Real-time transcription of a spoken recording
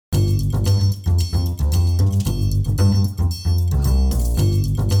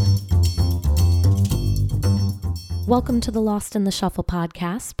Welcome to the Lost in the Shuffle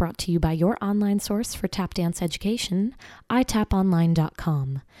podcast, brought to you by your online source for tap dance education,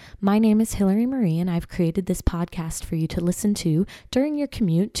 itaponline.com. My name is Hillary Marie, and I've created this podcast for you to listen to during your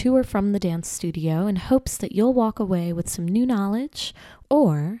commute to or from the dance studio in hopes that you'll walk away with some new knowledge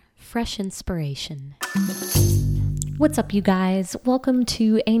or fresh inspiration. What's up, you guys? Welcome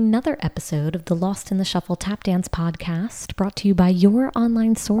to another episode of the Lost in the Shuffle Tap Dance podcast, brought to you by your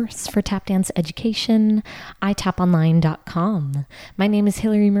online source for tap dance education, itaponline.com. My name is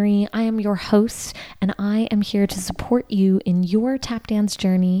Hillary Marie. I am your host, and I am here to support you in your tap dance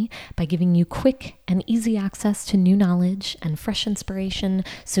journey by giving you quick and easy access to new knowledge and fresh inspiration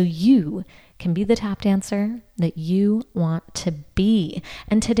so you can be the tap dancer that you want to be.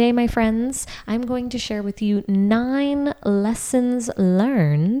 And today, my friends, I'm going to share with you 9 lessons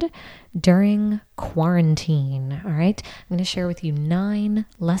learned during quarantine. All right. I'm going to share with you 9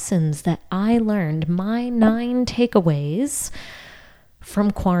 lessons that I learned, my 9 takeaways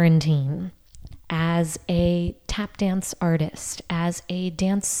from quarantine as a tap dance artist, as a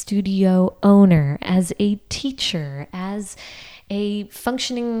dance studio owner, as a teacher, as a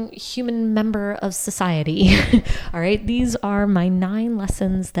functioning human member of society. All right, these are my 9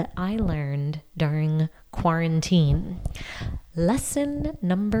 lessons that I learned during quarantine. Lesson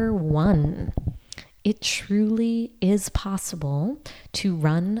number 1. It truly is possible to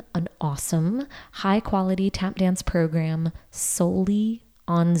run an awesome, high-quality tap dance program solely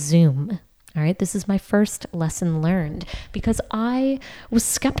on Zoom. All right, this is my first lesson learned because I was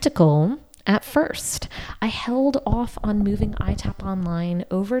skeptical at first. I held off on moving iTap Online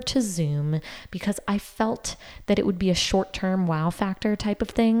over to Zoom because I felt that it would be a short-term wow factor type of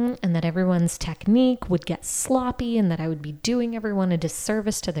thing, and that everyone's technique would get sloppy, and that I would be doing everyone a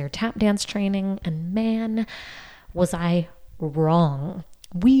disservice to their tap dance training. And man, was I wrong.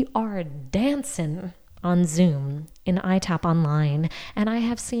 We are dancing on Zoom in iTap Online, and I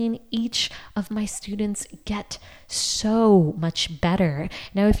have seen each of my students get so much better.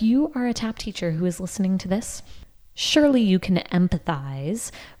 Now, if you are a tap teacher who is listening to this, surely you can empathize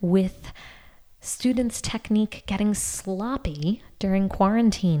with students' technique getting sloppy during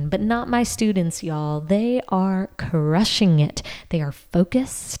quarantine, but not my students, y'all. They are crushing it. They are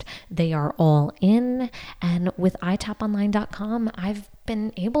focused. They are all in. And with itaponline.com, I've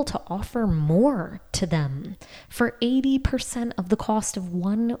been able to offer more to them. For 80% of the cost of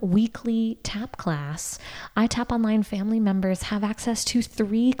one weekly tap class, iTap Online family members have access to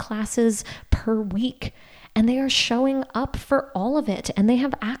 3 classes per week. And they are showing up for all of it, and they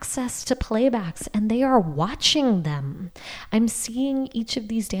have access to playbacks, and they are watching them. I'm seeing each of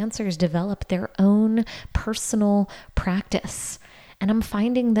these dancers develop their own personal practice, and I'm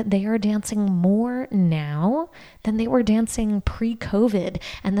finding that they are dancing more now than they were dancing pre-COVID,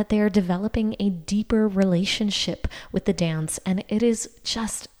 and that they are developing a deeper relationship with the dance, and it is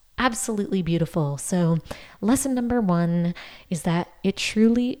just absolutely beautiful. So lesson number 1 is that it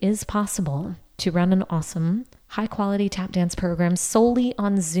truly is possible to run an awesome, high-quality tap dance program solely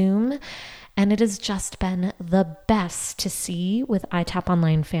on Zoom, and it has just been the best to see with iTap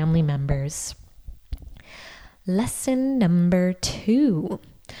Online family members. Lesson number 2.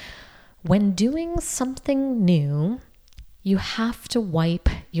 When doing something new, you have to wipe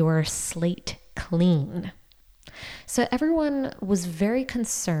your slate clean. So everyone was very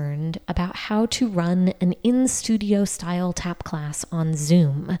concerned about how to run an in-studio style tap class on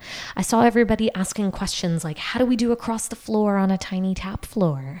Zoom. I saw everybody asking questions like, how do we do across the floor on a tiny tap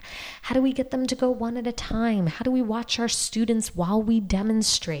floor? How do we get them to go one at a time? How do we watch our students while we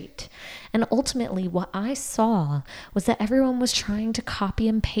demonstrate? And ultimately, what I saw was that everyone was trying to copy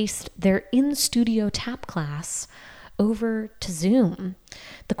and paste their in-studio tap class over to Zoom.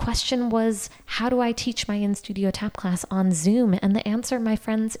 The question was, how do I teach my in-studio tap class on Zoom? And the answer, my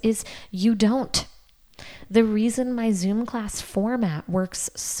friends, is you don't. The reason my Zoom class format works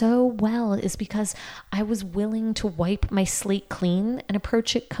so well is because I was willing to wipe my slate clean and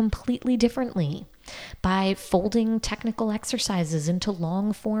approach it completely differently by folding technical exercises into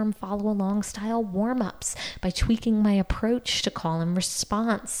long-form follow-along style warm-ups, by tweaking my approach to call and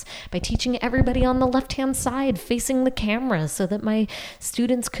response, by teaching everybody on the left-hand side facing the camera so that my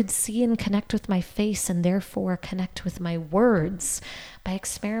students could see and connect with my face and therefore connect with my words, by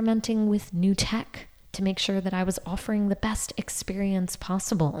experimenting with new tech to make sure that I was offering the best experience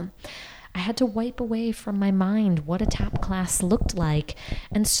possible. I had to wipe away from my mind what a tap class looked like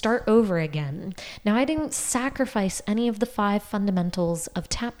and start over again. Now, I didn't sacrifice any of the 5 fundamentals of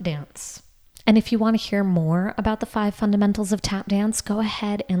tap dance. And if you want to hear more about the 5 fundamentals of tap dance, go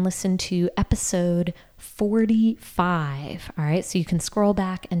ahead and listen to episode 45. All right, so you can scroll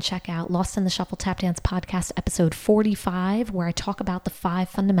back and check out Lost in the Shuffle Tap Dance Podcast episode 45, where I talk about the 5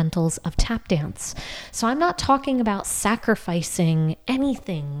 fundamentals of tap dance. So I'm not talking about sacrificing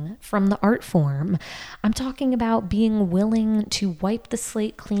anything from the art form. I'm talking about being willing to wipe the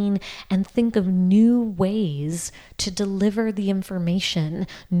slate clean and think of new ways to deliver the information,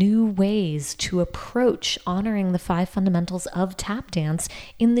 new ways to approach honoring the 5 fundamentals of tap dance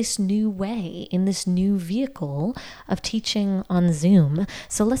in this new way, in this new vehicle of teaching on Zoom.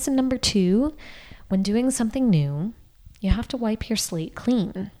 So lesson number 2, when doing something new, you have to wipe your slate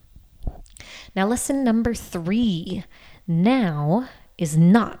clean. Now lesson number 3, now is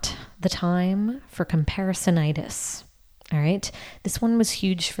not the time for comparisonitis. All right, this one was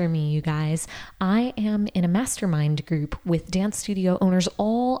huge for me, you guys. I am in a mastermind group with dance studio owners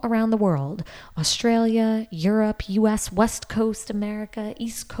all around the world: Australia, Europe, US, West Coast America,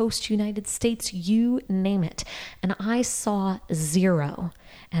 East Coast United States, you name it. And I saw zero,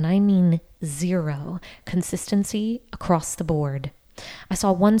 and I mean zero, consistency across the board. I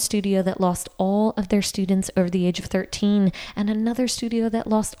saw one studio that lost all of their students over the age of 13, and another studio that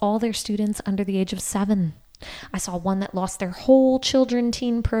lost all their students under the age of 7. I saw one that lost their whole children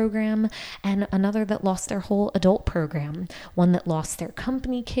teen program and another that lost their whole adult program. One that lost their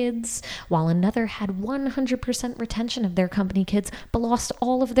company kids, while another had 100% retention of their company kids but lost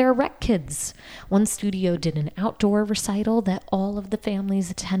all of their rec kids. One studio did an outdoor recital that all of the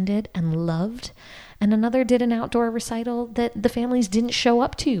families attended and loved, and another did an outdoor recital that the families didn't show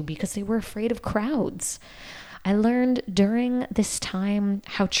up to because they were afraid of crowds. I learned during this time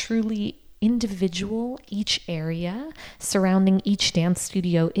how truly individual each area surrounding each dance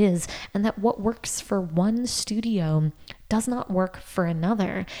studio is, and that what works for one studio does not work for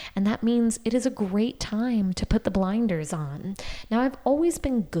another. And that means it is a great time to put the blinders on. Now, I've always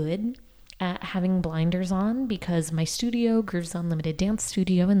been good at having blinders on because my studio, Grooves Unlimited Dance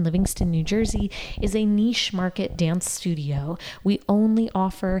Studio in Livingston, New Jersey, is a niche market dance studio. We only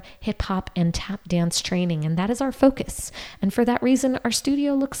offer hip hop and tap dance training, and that is our focus. And for that reason, our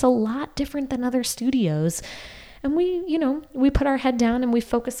studio looks a lot different than other studios. And we put our head down and we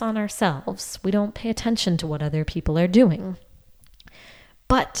focus on ourselves. We don't pay attention to what other people are doing.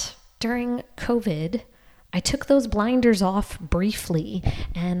 But during COVID, I took those blinders off briefly,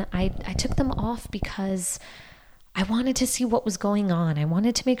 and I took them off because I wanted to see what was going on. I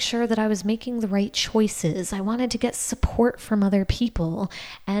wanted to make sure that I was making the right choices. I wanted to get support from other people.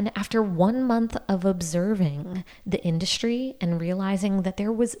 And after 1 month of observing the industry and realizing that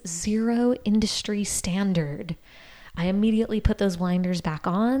there was zero industry standard, I immediately put those blinders back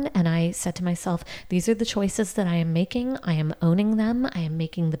on, and I said to myself, these are the choices that I am making. I am owning them. I am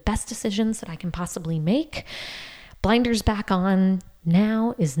making the best decisions that I can possibly make. Blinders back on.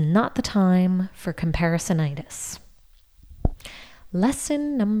 Now is not the time for comparisonitis.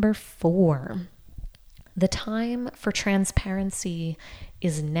 Lesson number 4. The time for transparency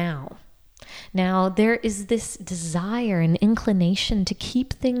is now. Now, there is this desire and inclination to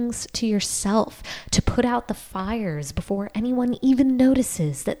keep things to yourself, to put out the fires before anyone even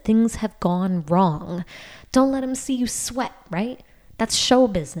notices that things have gone wrong. Don't let them see you sweat, right? That's show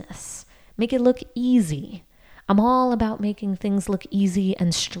business. Make it look easy. I'm all about making things look easy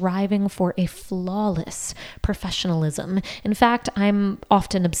and striving for a flawless professionalism. In fact, I'm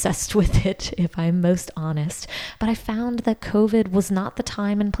often obsessed with it, if I'm most honest. But I found that COVID was not the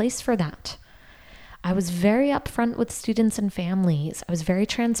time and place for that. I was very upfront with students and families. I was very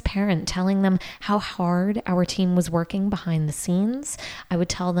transparent, telling them how hard our team was working behind the scenes. I would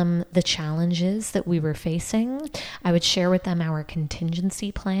tell them the challenges that we were facing. I would share with them our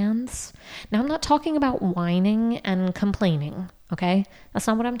contingency plans. Now, I'm not talking about whining and complaining, okay? That's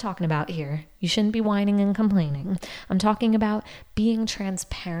not what I'm talking about here. You shouldn't be whining and complaining. I'm talking about being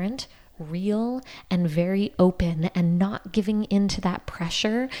transparent, real, and very open, and not giving into that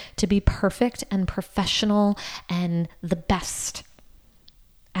pressure to be perfect and professional and the best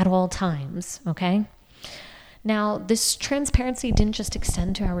at all times, okay? Now, this transparency didn't just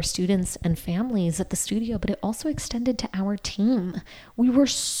extend to our students and families at the studio, but it also extended to our team. We were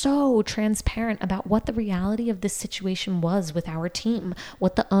so transparent about what the reality of this situation was with our team,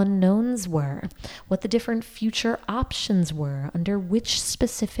 what the unknowns were, what the different future options were, under which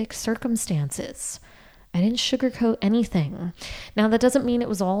specific circumstances. I didn't sugarcoat anything. Now, that doesn't mean it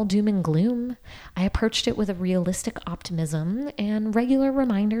was all doom and gloom. I approached it with a realistic optimism and regular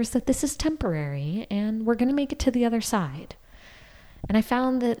reminders that this is temporary and we're going to make it to the other side. And I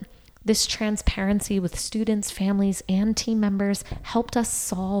found that This transparency with students, families, and team members helped us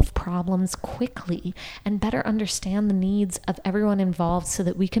solve problems quickly and better understand the needs of everyone involved so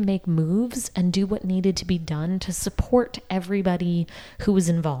that we can make moves and do what needed to be done to support everybody who was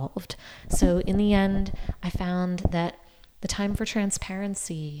involved. So in the end, I found that the time for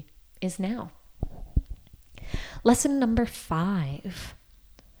transparency is now. Lesson number 5.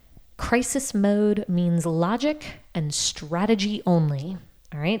 Crisis mode means logic and strategy only.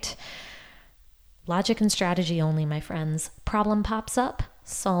 All right. Logic and strategy only, my friends. Problem pops up,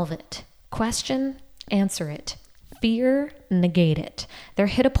 solve it. Question, answer it. Fear, negate it. There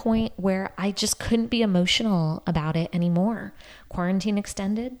hit a point where I just couldn't be emotional about it anymore. Quarantine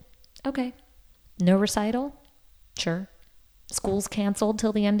extended? Okay. No recital? Sure. School's canceled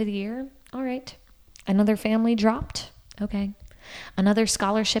till the end of the year? All right. Another family dropped? Okay. Another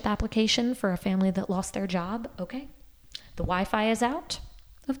scholarship application for a family that lost their job? Okay. The Wi-Fi is out?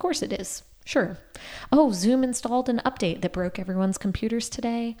 Of course it is. Sure. Oh, Zoom installed an update that broke everyone's computers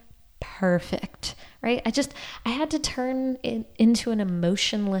today. Perfect. Right? I had to turn it into an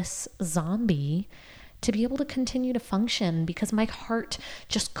emotionless zombie to be able to continue to function because my heart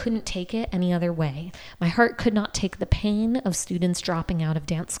just couldn't take it any other way. My heart could not take the pain of students dropping out of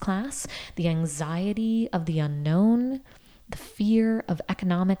dance class, the anxiety of the unknown, the fear of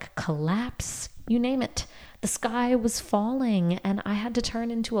economic collapse, you name it. The sky was falling and I had to turn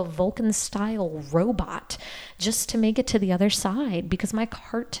into a Vulcan-style robot just to make it to the other side because my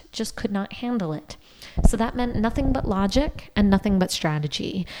heart just could not handle it. So that meant nothing but logic and nothing but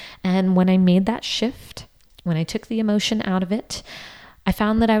strategy. And when I made that shift, when I took the emotion out of it, I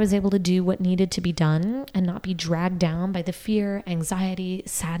found that I was able to do what needed to be done and not be dragged down by the fear, anxiety,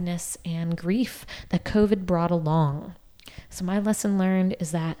 sadness, and grief that COVID brought along. So my lesson learned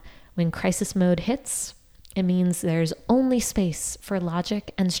is that when crisis mode hits, it means there's only space for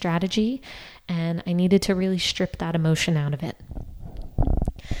logic and strategy, and I needed to really strip that emotion out of it.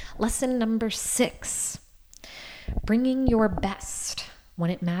 Lesson number 6, bringing your best when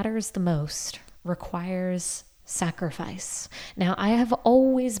it matters the most requires sacrifice. Now, I have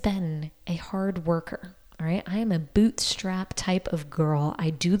always been a hard worker. All right. I am a bootstrap type of girl.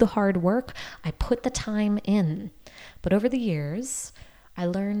 I do the hard work. I put the time in. But over the years, I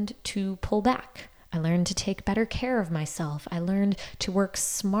learned to pull back. I learned to take better care of myself. I learned to work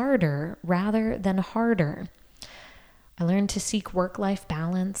smarter rather than harder. I learned to seek work-life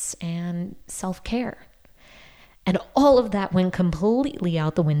balance and self-care. And all of that went completely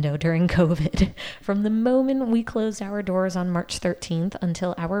out the window during COVID. From the moment we closed our doors on March 13th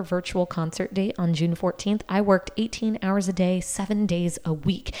until our virtual concert date on June 14th, I worked 18 hours a day, 7 days a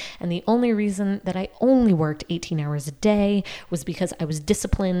week. And the only reason that I only worked 18 hours a day was because I was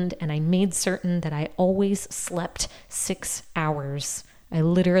disciplined and I made certain that I always slept 6 hours. I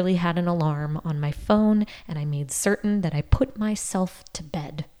literally had an alarm on my phone and I made certain that I put myself to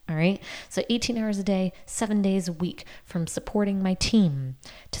bed. All right. So 18 hours a day, 7 days a week, from supporting my team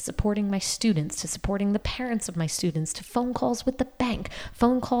to supporting my students, to supporting the parents of my students, to phone calls with the bank,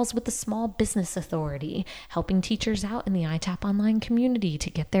 phone calls with the Small Business Authority, helping teachers out in the ITAP online community to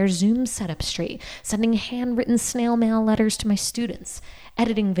get their Zoom set up straight, sending handwritten snail mail letters to my students,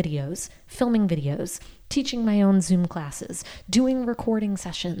 editing videos, filming videos, teaching my own Zoom classes, doing recording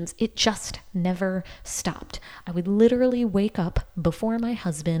sessions. It just never stopped. I would literally wake up before my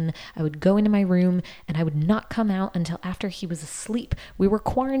husband. I would go into my room and I would not come out until after he was asleep. We were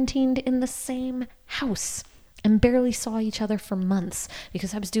quarantined in the same house and barely saw each other for months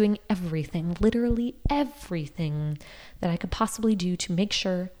because I was doing everything, literally everything that I could possibly do to make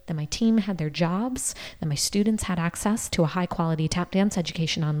sure that my team had their jobs, that my students had access to a high quality tap dance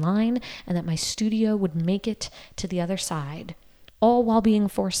education online, and that my studio would make it to the other side, all while being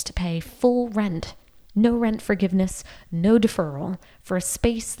forced to pay full rent, no rent forgiveness, no deferral for a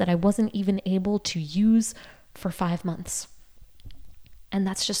space that I wasn't even able to use for 5 months. And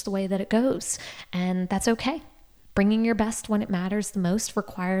that's just the way that it goes. And that's okay. Bringing your best when it matters the most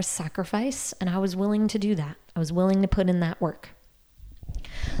requires sacrifice, and I was willing to do that. I was willing to put in that work.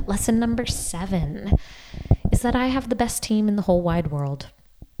 Lesson number 7 is that I have the best team in the whole wide world.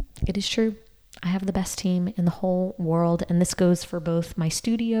 It is true. I have the best team in the whole world, and this goes for both my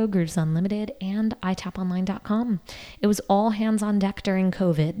studio, Grooves Unlimited, and itaponline.com. It was all hands on deck during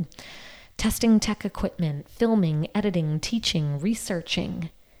COVID. Testing tech equipment, filming, editing, teaching,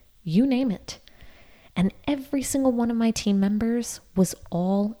 researching, you name it. And every single one of my team members was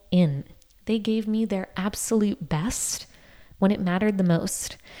all in. They gave me their absolute best when it mattered the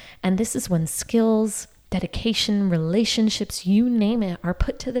most. And this is when skills, dedication, relationships, you name it, are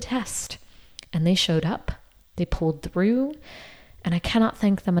put to the test. And they showed up. They pulled through. And I cannot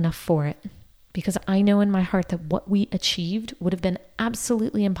thank them enough for it, because I know in my heart that what we achieved would have been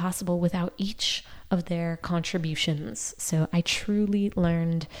absolutely impossible without each of their contributions. So I truly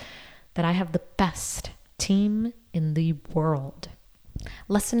learned that I have the best team in the world.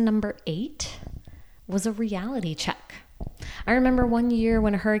 Lesson number 8 was a reality check. I remember one year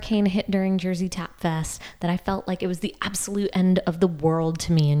when a hurricane hit during Jersey Tap Fest that I felt like it was the absolute end of the world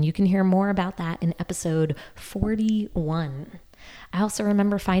to me, and you can hear more about that in episode 41. I also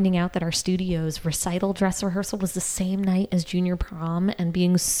remember finding out that our studio's recital dress rehearsal was the same night as junior prom and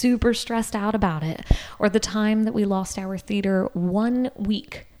being super stressed out about it, or the time that we lost our theater 1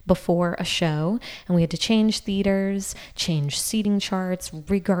 week before a show and we had to change theaters, change seating charts,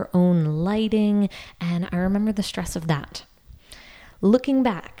 rig our own lighting, and I remember the stress of that. Looking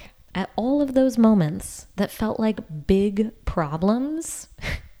back at all of those moments that felt like big problems,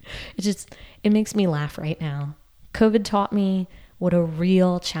 it makes me laugh right now. COVID taught me what a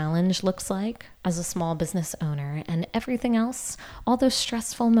real challenge looks like as a small business owner, and everything else, all those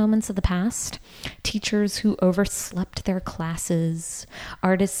stressful moments of the past, teachers who overslept their classes,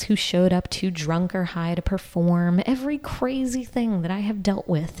 artists who showed up too drunk or high to perform, every crazy thing that I have dealt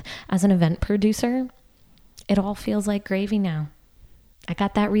with as an event producer, it all feels like gravy now. I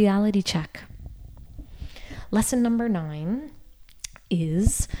got that reality check. Lesson number 9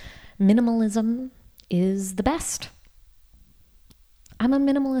 is minimalism is the best. I'm a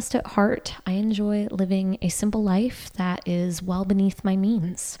minimalist at heart. I enjoy living a simple life that is well beneath my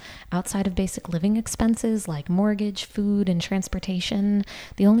means. Outside of basic living expenses like mortgage, food, and transportation,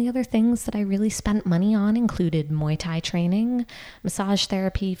 the only other things that I really spent money on included Muay Thai training, massage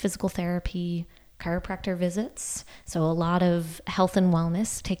therapy, physical therapy, chiropractor visits, so a lot of health and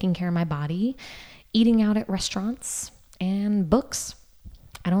wellness, taking care of my body, eating out at restaurants, and books.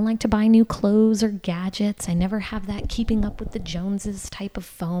 I don't like to buy new clothes or gadgets. I never have that keeping up with the Joneses type of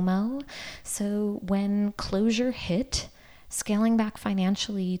FOMO. So when closure hit, scaling back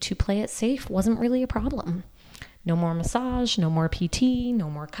financially to play it safe wasn't really a problem. No more massage, no more PT, no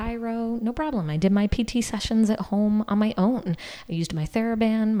more chiro, no problem. I did my PT sessions at home on my own. I used my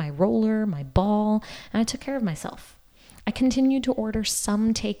TheraBand, my roller, my ball, and I took care of myself. I continued to order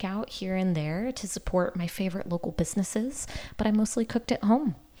some takeout here and there to support my favorite local businesses, but I mostly cooked at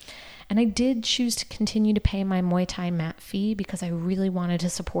home. And I did choose to continue to pay my Muay Thai mat fee because I really wanted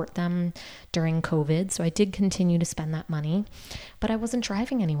to support them during COVID. So I did continue to spend that money, but I wasn't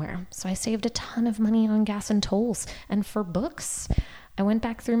driving anywhere. So I saved a ton of money on gas and tolls. And for books, I went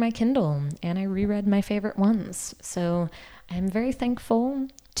back through my Kindle and I reread my favorite ones. So I'm very thankful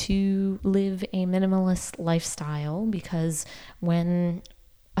to live a minimalist lifestyle, because when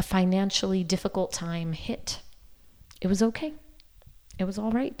a financially difficult time hit, it was okay. It was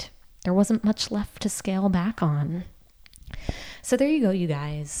all right. There wasn't much left to scale back on. So there you go, you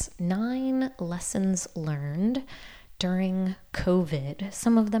guys. 9 lessons learned during COVID.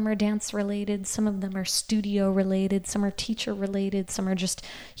 Some of them are dance related, some of them are studio related, some are teacher related, some are just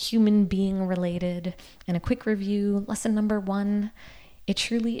human being related. And a quick review, lesson number 1, it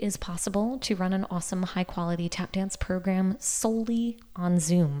truly is possible to run an awesome high quality tap dance program solely on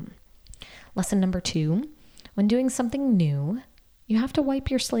Zoom. Lesson number 2, when doing something new, you have to wipe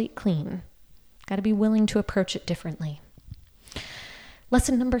your slate clean. Got to be willing to approach it differently.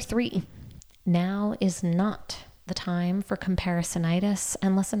 Lesson number 3, now is not the time for comparisonitis.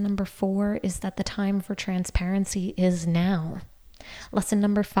 And lesson number 4 is that the time for transparency is now. Lesson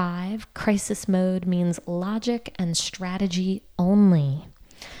number 5, crisis mode means logic and strategy only.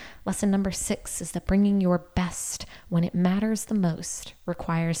 Lesson number 6 is that bringing your best when it matters the most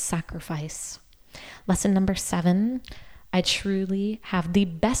requires sacrifice. Lesson number 7, I truly have the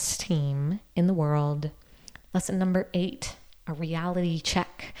best team in the world. Lesson number 8, a reality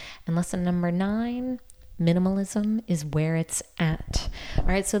check. And lesson number 9, minimalism is where it's at. All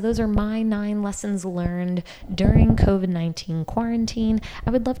right, so those are my 9 lessons learned during COVID-19 quarantine. I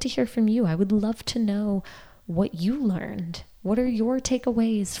would love to hear from you. I would love to know what you learned. What are your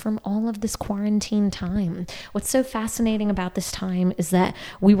takeaways from all of this quarantine time? What's so fascinating about this time is that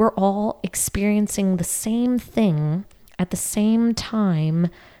we were all experiencing the same thing at the same time,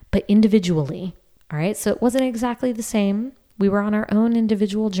 but individually. All right, so it wasn't exactly the same. We were on our own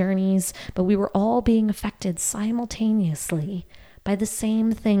individual journeys, but we were all being affected simultaneously by the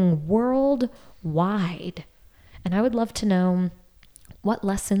same thing worldwide. And I would love to know, What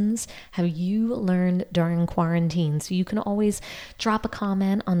lessons have you learned during quarantine? So you can always drop a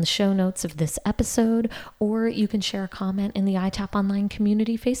comment on the show notes of this episode, or you can share a comment in the iTap Online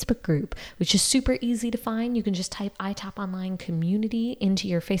Community Facebook group, which is super easy to find. You can just type iTap Online Community into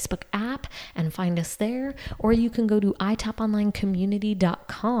your Facebook app and find us there, or you can go to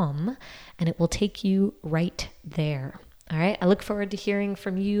itaponlinecommunity.com and it will take you right there. All right. I look forward to hearing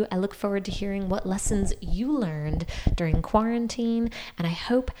from you. I look forward to hearing what lessons you learned during quarantine. And I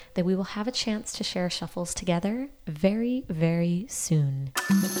hope that we will have a chance to share shuffles together very, very soon.